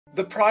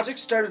The project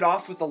started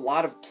off with a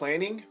lot of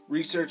planning,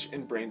 research,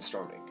 and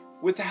brainstorming.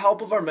 With the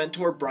help of our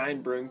mentor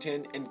Brian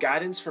Brewington and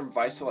guidance from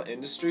Vicela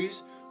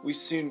Industries, we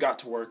soon got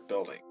to work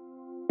building.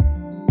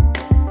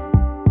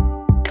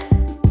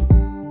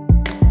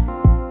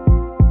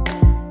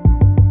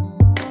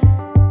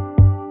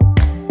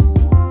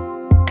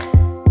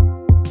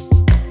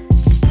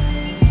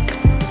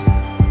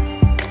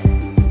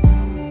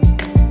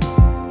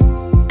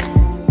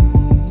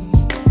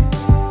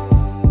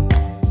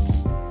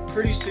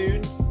 Pretty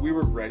soon, we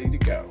were ready to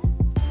go.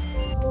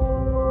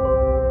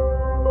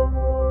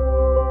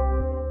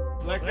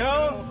 Let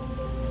go.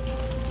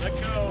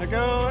 Let go. Let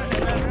go.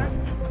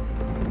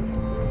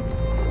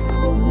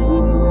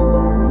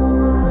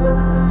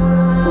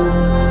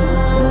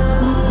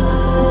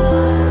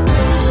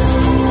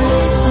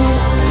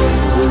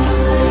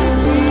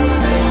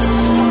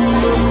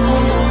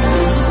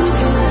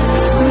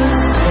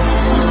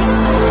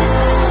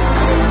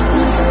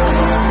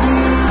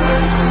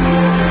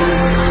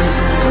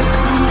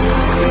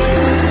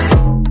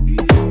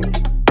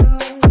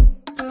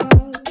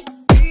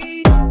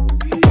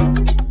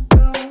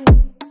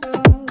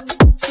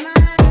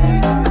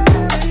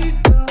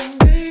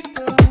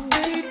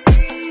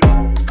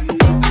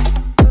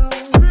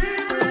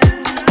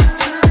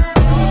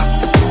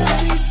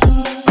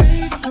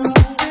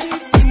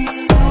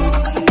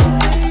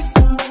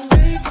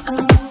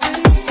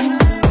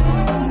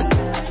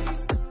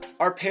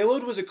 Our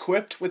payload was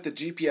equipped with a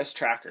GPS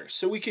tracker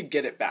so we could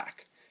get it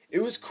back.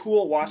 It was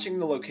cool watching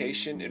the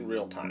location in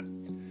real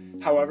time.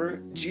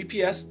 However,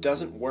 GPS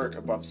doesn't work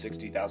above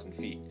 60,000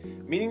 feet,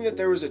 meaning that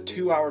there was a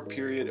 2-hour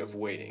period of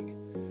waiting.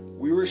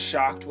 We were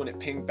shocked when it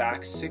pinged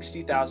back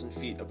 60,000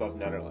 feet above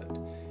Netherland,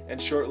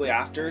 and shortly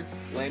after,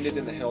 landed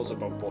in the hills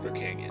above Boulder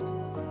Canyon.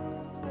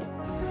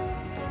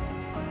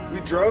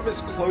 We drove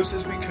as close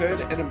as we could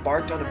and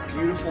embarked on a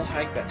beautiful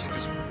hike that took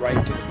us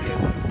right to the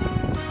payload.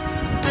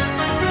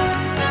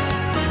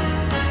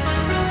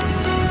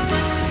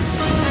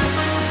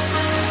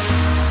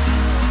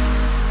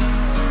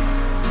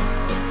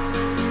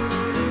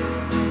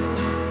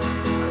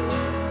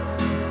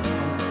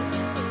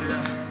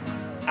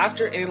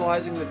 After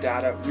analyzing the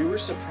data, we were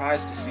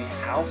surprised to see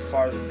how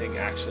far the thing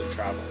actually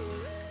traveled.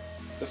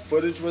 The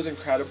footage was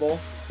incredible,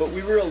 but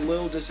we were a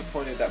little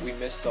disappointed that we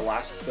missed the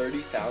last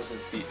 30,000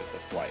 feet of the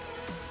flight.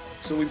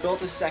 So we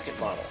built a second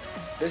model,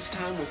 this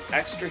time with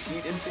extra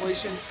heat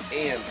insulation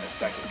and a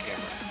second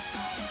camera.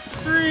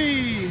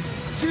 3,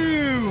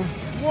 2,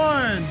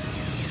 1.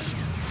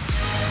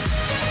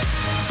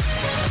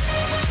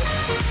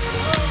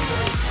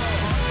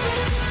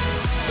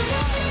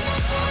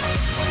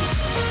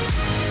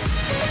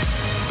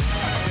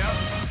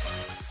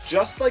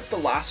 Just like the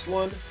last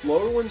one,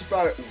 lower winds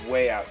brought it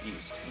way out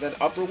east, then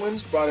upper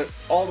winds brought it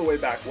all the way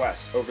back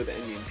west over the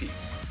Indian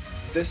Peaks.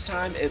 This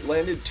time, it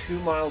landed 2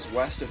 miles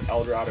west of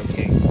El Dorado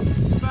Canyon.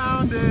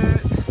 Found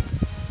it!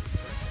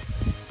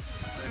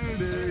 There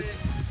it is.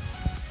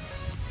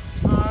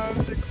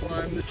 Time to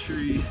climb the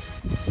tree.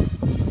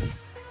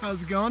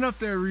 How's it going up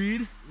there,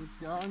 Reed? It's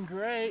going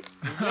great.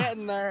 We're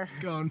getting there.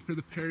 Going for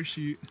the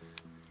parachute.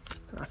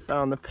 I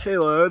found the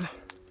payload.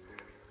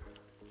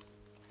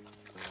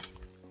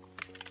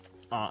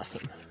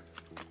 Awesome.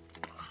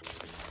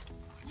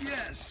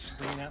 Yes!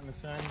 Bring it out in the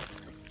sun.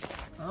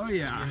 Oh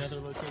yeah.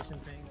 Another location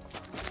thing.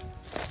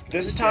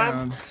 This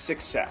time,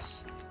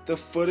 success. The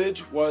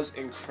footage was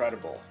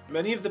incredible.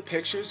 Many of the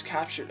pictures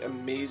captured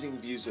amazing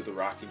views of the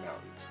Rocky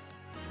Mountains.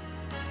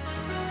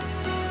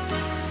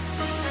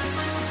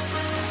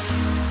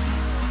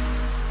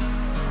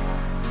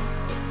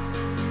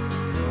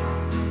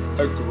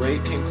 A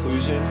great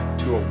conclusion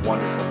to a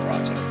wonderful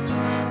project.